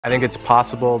I think it's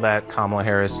possible that Kamala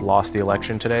Harris lost the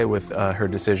election today with her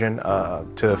decision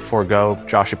to forego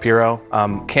Josh Shapiro.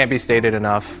 Can't be stated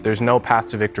enough. There's no path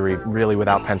to victory really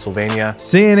without Pennsylvania.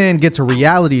 CNN gets a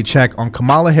reality check on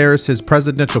Kamala Harris's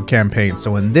presidential campaign.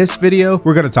 So in this video,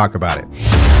 we're going to talk about it.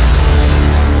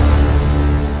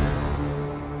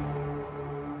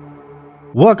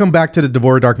 Welcome back to the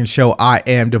Devori Darkins Show. I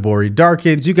am Devori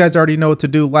Darkins. You guys already know what to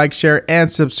do. Like, share, and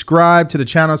subscribe to the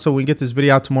channel so we can get this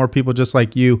video out to more people just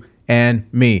like you and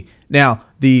me. Now,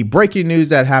 the breaking news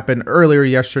that happened earlier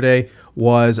yesterday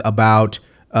was about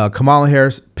Kamala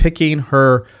Harris picking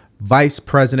her vice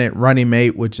president running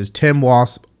mate, which is Tim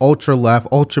Walz, ultra left,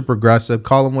 ultra progressive,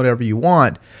 call him whatever you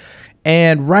want.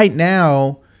 And right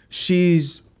now,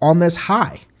 she's on this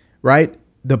high, right?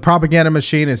 The propaganda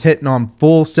machine is hitting on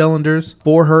full cylinders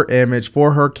for her image,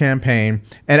 for her campaign.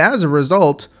 And as a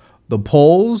result, the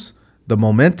polls, the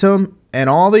momentum, and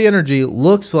all the energy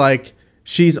looks like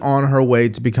she's on her way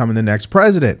to becoming the next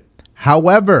president.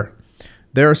 However,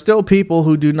 there are still people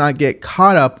who do not get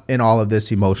caught up in all of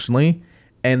this emotionally,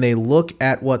 and they look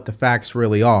at what the facts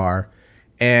really are.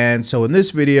 And so in this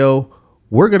video,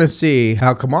 we're going to see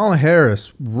how Kamala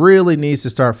Harris really needs to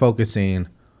start focusing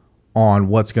on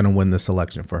what's going to win this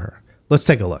election for her. Let's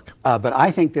take a look. But I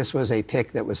think this was a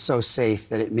pick that was so safe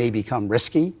that it may become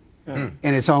risky in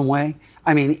its own way.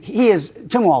 I mean,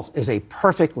 Tim Walz is a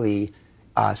perfectly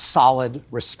solid,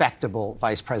 respectable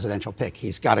vice presidential pick.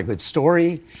 He's got a good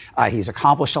story. He's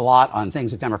accomplished a lot on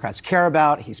things that Democrats care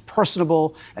about. He's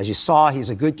personable. As you saw, he's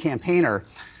a good campaigner.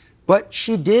 But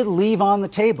she did leave on the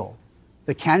table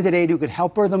the candidate who could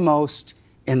help her the most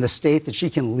in the state that she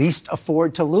can least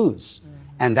afford to lose.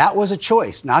 And that was a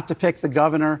choice, not to pick the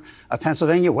governor of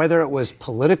Pennsylvania, whether it was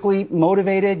politically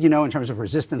motivated, in terms of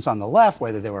resistance on the left,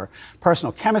 whether there were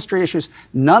personal chemistry issues.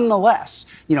 Nonetheless,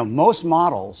 most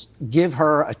models give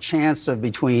her a chance of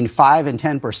between 5 and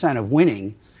 10% of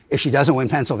winning if she doesn't win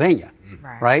Pennsylvania.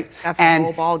 Right? That's the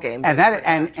whole ball game. And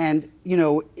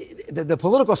the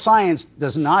political science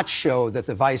does not show that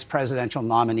the vice presidential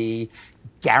nominee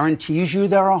guarantees you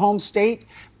they're a home state,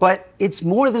 but it's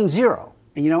more than zero.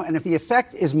 And if the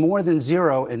effect is more than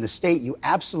zero in the state you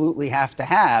absolutely have to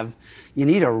have, you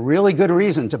need a really good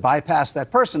reason to bypass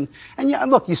that person. And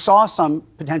look, you saw some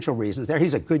potential reasons there.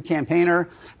 He's a good campaigner.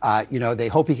 They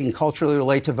hope he can culturally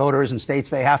relate to voters in states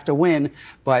they have to win.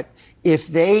 But if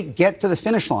they get to the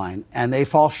finish line and they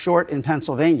fall short in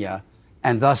Pennsylvania,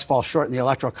 and thus fall short in the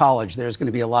Electoral College, there's going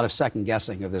to be a lot of second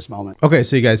guessing of this moment. Okay,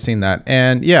 so you guys seen that.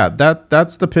 And yeah,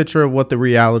 that's the picture of what the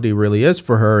reality really is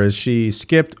for her, is she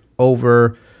skipped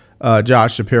over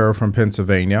Josh Shapiro from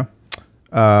Pennsylvania.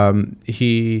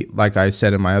 He, like I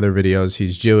said in my other videos,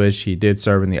 he's Jewish. He did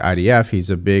serve in the IDF. He's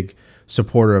a big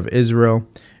supporter of Israel.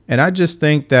 And I just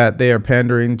think that they are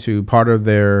pandering to part of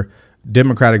their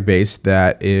Democratic base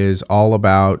that is all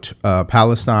about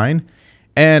Palestine.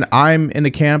 And I'm in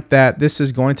the camp that this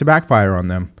is going to backfire on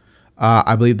them.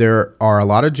 I believe there are a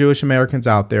lot of Jewish Americans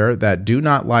out there that do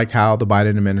not like how the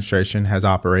Biden administration has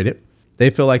operated. They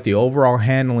feel like the overall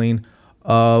handling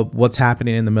of what's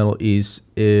happening in the Middle East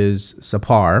is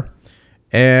subpar,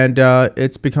 and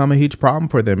it's become a huge problem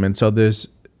for them. And so this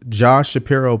Josh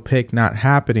Shapiro pick not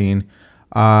happening,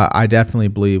 I definitely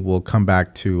believe will come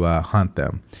back to haunt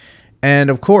them. And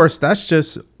of course, that's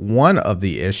just one of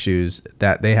the issues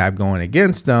that they have going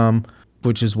against them,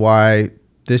 which is why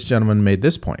this gentleman made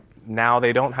this point. Now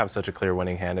they don't have such a clear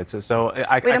winning hand. Wait, I'm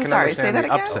sorry. Say that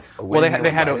again. Upset. Well,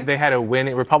 they had a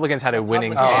winning. Republicans had a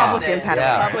winning hand. Republicans had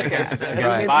a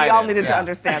winning. We all needed to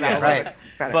understand that.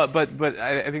 Right. But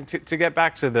I think to get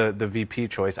back to the VP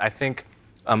choice, I think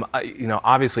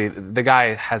obviously the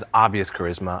guy has obvious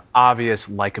charisma, obvious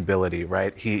likability,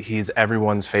 right? He's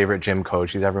everyone's favorite gym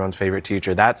coach. He's everyone's favorite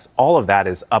teacher. All of that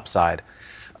is upside.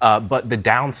 But the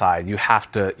downside, you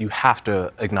have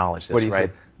to acknowledge this,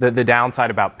 right? The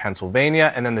downside about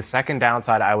Pennsylvania, and then the second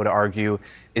downside, I would argue,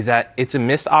 is that it's a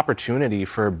missed opportunity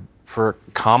for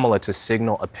Kamala to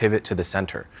signal a pivot to the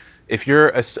center. If you're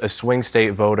a swing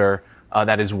state voter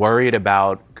that is worried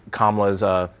about Kamala's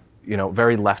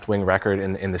very left-wing record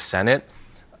in the Senate,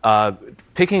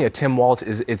 picking a Tim Walz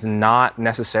is not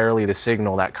necessarily the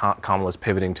signal that Kamala's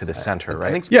pivoting to the center,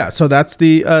 right? Yeah, so that's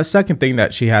the second thing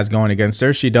that she has going against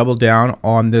her. She doubled down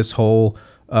on this whole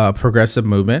progressive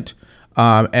movement.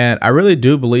 And I really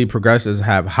do believe progressives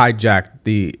have hijacked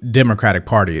the Democratic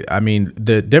Party. I mean,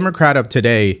 the Democrat of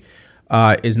today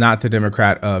is not the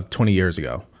Democrat of 20 years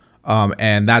ago.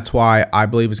 And that's why I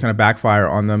believe it's going to backfire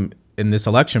on them in this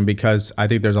election, because I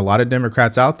think there's a lot of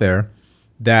Democrats out there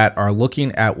that are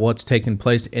looking at what's taking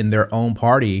place in their own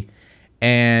party,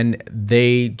 and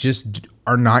they just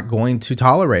are not going to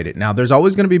tolerate it. Now, there's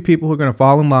always going to be people who are going to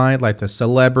fall in line, like the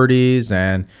celebrities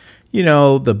and, you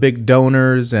know, the big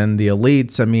donors and the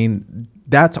elites. I mean,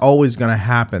 that's always going to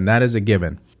happen. That is a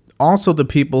given. Also, the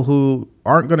people who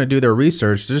aren't going to do their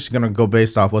research, they're just going to go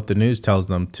based off what the news tells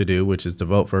them to do, which is to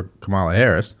vote for Kamala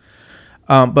Harris.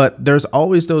 But there's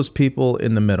always those people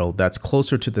in the middle that's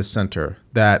closer to the center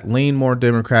that lean more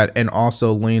Democrat and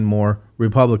also lean more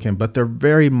Republican, but they're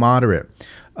very moderate.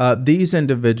 These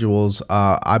individuals,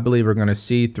 I believe, are going to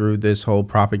see through this whole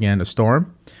propaganda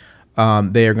storm.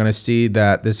 They are going to see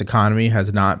that this economy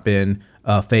has not been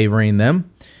favoring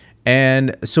them.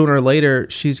 And sooner or later,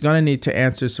 she's going to need to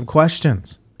answer some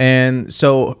questions. And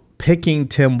so picking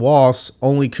Tim Walz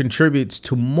only contributes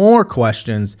to more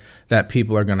questions that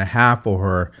people are going to have for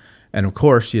her. And of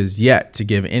course, she has yet to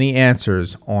give any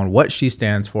answers on what she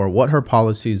stands for, what her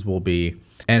policies will be,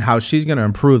 and how she's going to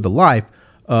improve the life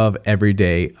of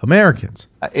everyday Americans.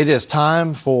 It is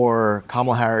time for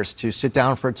Kamala Harris to sit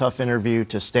down for a tough interview,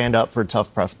 to stand up for a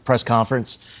tough press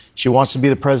conference. She wants to be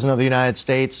the president of the United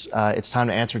States. It's time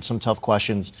to answer some tough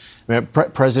questions. I mean,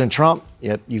 President Trump,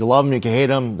 you can love him, you can hate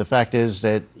him. The fact is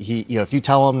that if you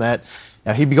tell him that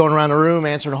he'd be going around the room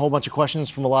answering a whole bunch of questions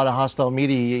from a lot of hostile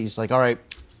media, he's like, all right,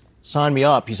 sign me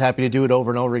up. He's happy to do it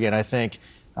over and over again. I think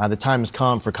the time has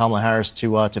come for Kamala Harris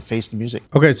to face the music.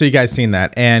 Okay, so you guys seen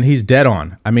that, and he's dead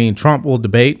on. I mean, Trump will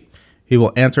debate. He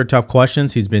will answer tough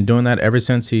questions. He's been doing that ever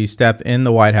since he stepped in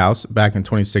the White House back in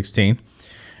 2016.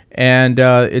 And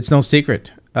it's no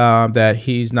secret that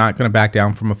he's not going to back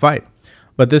down from a fight.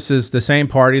 But this is the same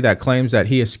party that claims that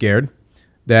he is scared,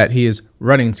 that he is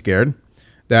running scared,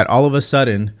 that all of a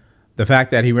sudden, the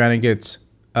fact that he ran against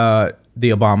the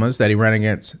Obamas, that he ran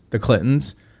against the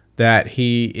Clintons, that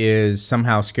he is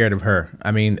somehow scared of her.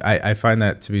 I mean, I find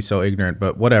that to be so ignorant,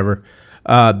 but whatever.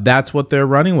 That's what they're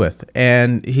running with.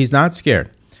 And he's not scared.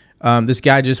 This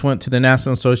guy just went to the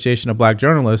National Association of Black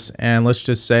Journalists, and let's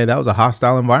just say that was a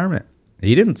hostile environment.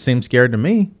 He didn't seem scared to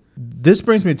me. This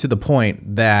brings me to the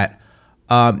point that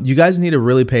you guys need to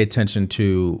really pay attention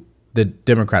to the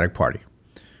Democratic Party.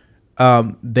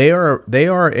 They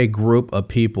are a group of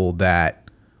people that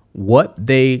what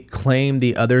they claim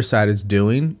the other side is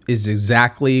doing is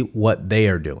exactly what they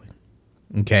are doing.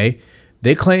 Okay?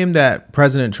 They claim that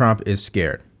President Trump is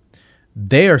scared.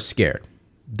 They are scared.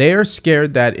 They are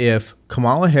scared that if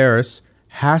Kamala Harris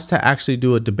has to actually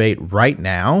do a debate right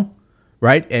now,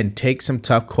 right, and take some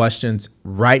tough questions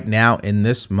right now in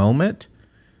this moment,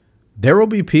 there will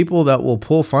be people that will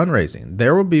pull fundraising.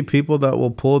 There will be people that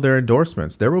will pull their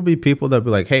endorsements. There will be people that will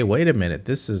be like, hey, wait a minute,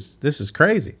 this is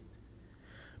crazy.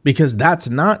 Because that's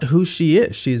not who she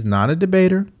is. She's not a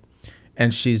debater,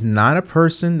 and she's not a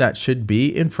person that should be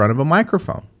in front of a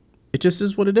microphone. It just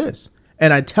is what it is.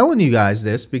 And I'm telling you guys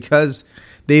this because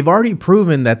they've already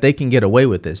proven that they can get away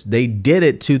with this. They did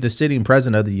it to the sitting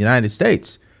president of the United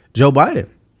States, Joe Biden,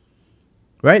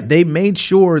 right? They made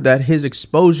sure that his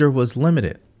exposure was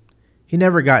limited. He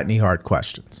never got any hard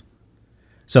questions.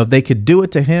 So if they could do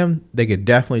it to him, they could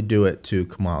definitely do it to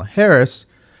Kamala Harris.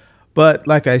 But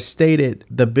like I stated,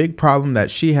 the big problem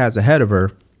that she has ahead of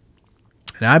her,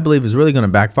 and I believe is really going to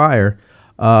backfire,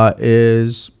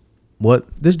 is what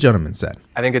this gentleman said.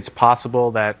 I think it's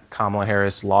possible that Kamala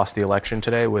Harris lost the election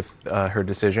today with her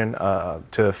decision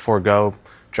to forego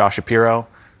Josh Shapiro.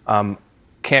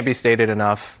 Can't be stated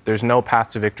enough. There's no path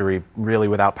to victory really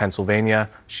without Pennsylvania.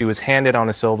 She was handed on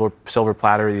a silver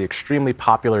platter the extremely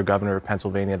popular governor of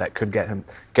Pennsylvania that could get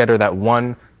her that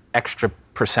one extra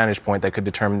percentage point that could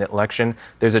determine the election.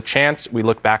 There's a chance we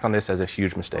look back on this as a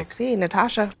huge mistake. We'll see,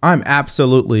 Natasha. I'm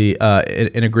absolutely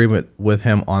in agreement with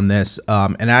him on this.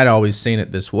 And I'd always seen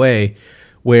it this way,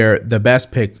 where the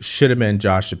best pick should have been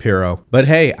Josh Shapiro. But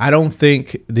hey, I don't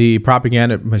think the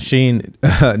propaganda machine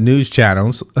news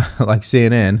channels like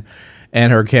CNN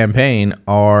and her campaign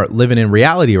are living in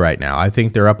reality right now. I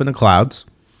think they're up in the clouds.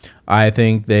 I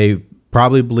think they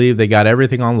probably believe they got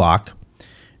everything on lock.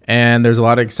 And there's a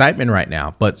lot of excitement right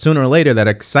now. But sooner or later, that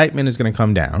excitement is going to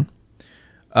come down.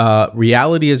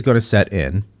 Reality is going to set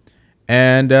in.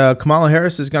 And Kamala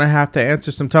Harris is going to have to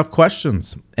answer some tough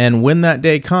questions. And when that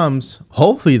day comes,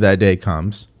 hopefully that day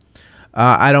comes,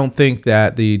 I don't think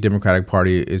that the Democratic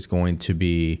Party is going to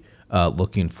be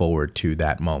looking forward to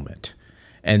that moment.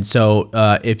 And so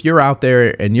if you're out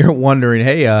there and you're wondering,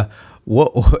 hey,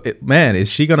 man, is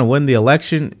she going to win the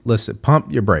election? Listen,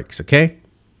 pump your brakes, okay?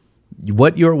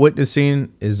 What you're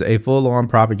witnessing is a full-on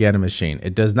propaganda machine.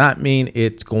 It does not mean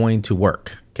it's going to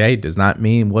work. Okay, does not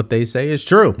mean what they say is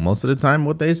true. Most of the time,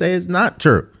 what they say is not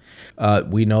true.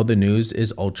 We know the news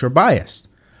is ultra biased.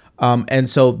 And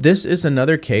so this is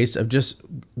another case of just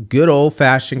good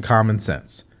old-fashioned common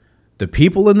sense. The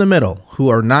people in the middle who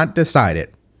are not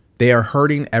decided, they are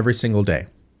hurting every single day.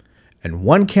 And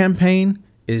one campaign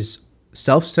is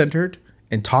self-centered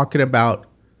and talking about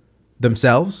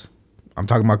themselves. I'm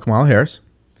talking about Kamala Harris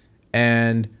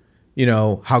and, you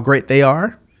know, how great they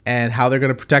are and how they're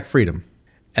going to protect freedom.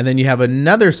 And then you have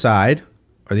another side,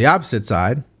 or the opposite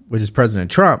side, which is President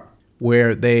Trump,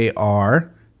 where they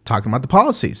are talking about the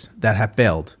policies that have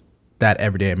failed that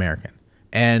everyday American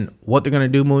and what they're going to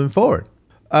do moving forward.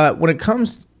 When it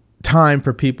comes time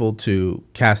for people to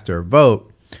cast their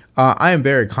vote, I am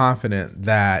very confident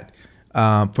that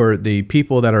for the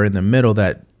people that are in the middle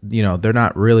that, you know, they're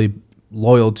not really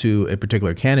loyal to a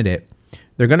particular candidate,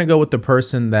 they're going to go with the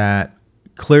person that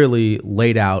clearly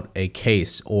laid out a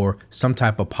case or some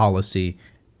type of policy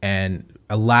and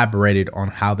elaborated on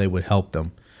how they would help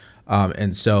them.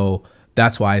 And so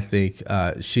that's why I think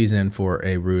she's in for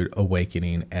a rude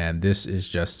awakening, and this is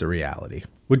just the reality.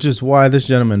 Which is why this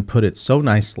gentleman put it so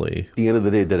nicely. At the end of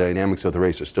the day, the dynamics of the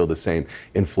race are still the same.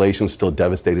 Inflation's still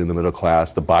devastating the middle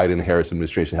class. The Biden-Harris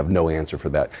administration have no answer for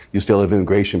that. You still have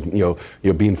immigration,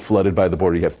 you're being flooded by the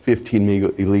border. You have 15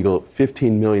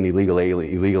 million illegal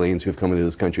aliens who have come into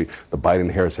this country. The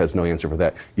Biden-Harris has no answer for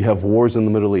that. You have wars in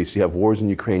the Middle East. You have wars in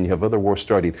Ukraine. You have other wars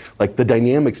starting. Like, the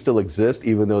dynamics still exist,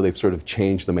 even though they've sort of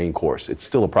changed the main course. It's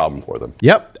still a problem for them.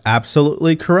 Yep,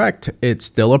 absolutely correct. It's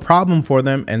still a problem for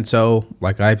them. And so,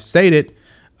 like I've stated,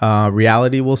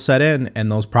 reality will set in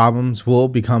and those problems will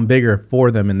become bigger for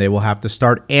them, and they will have to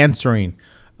start answering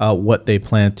what they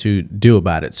plan to do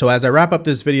about it. So as I wrap up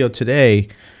this video today,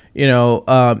 you know,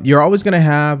 you're always going to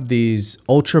have these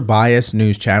ultra biased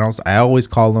news channels. I always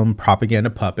call them propaganda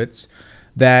puppets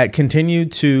that continue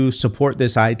to support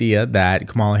this idea that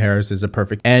Kamala Harris is a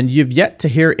perfect, and you've yet to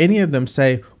hear any of them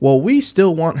say, well, we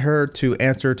still want her to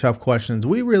answer tough questions.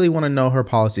 We really want to know her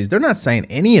policies. They're not saying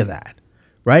any of that,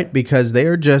 right? Because they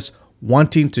are just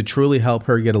wanting to truly help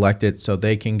her get elected so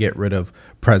they can get rid of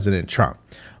President Trump.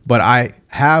 But I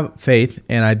have faith,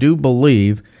 and I do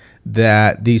believe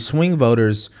that these swing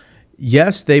voters,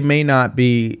 yes, they may not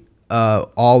be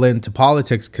all into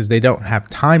politics because they don't have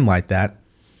time like that.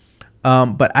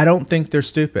 But I don't think they're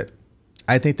stupid.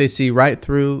 I think they see right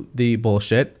through the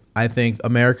bullshit. I think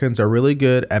Americans are really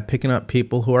good at picking up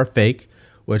people who are fake,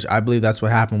 which I believe that's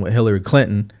what happened with Hillary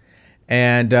Clinton.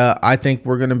 And I think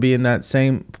we're going to be in that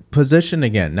same position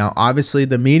again. Now, obviously,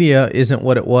 the media isn't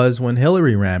what it was when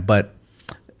Hillary ran, but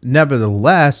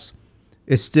nevertheless,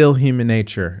 it's still human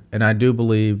nature. And I do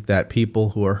believe that people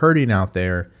who are hurting out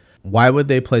there, why would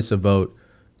they place a vote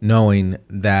knowing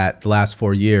that the last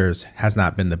 4 years has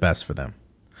not been the best for them?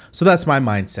 So that's my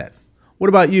mindset. What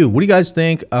about you? What do you guys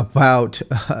think about,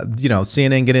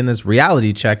 CNN getting this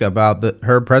reality check about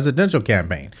her presidential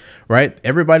campaign, right?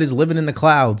 Everybody's living in the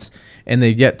clouds and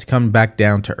they've yet to come back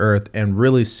down to earth and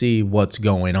really see what's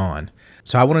going on.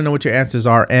 So I want to know what your answers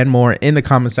are and more in the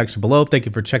comment section below. Thank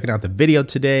you for checking out the video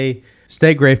today.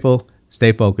 Stay grateful,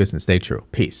 stay focused, and stay true.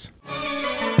 Peace.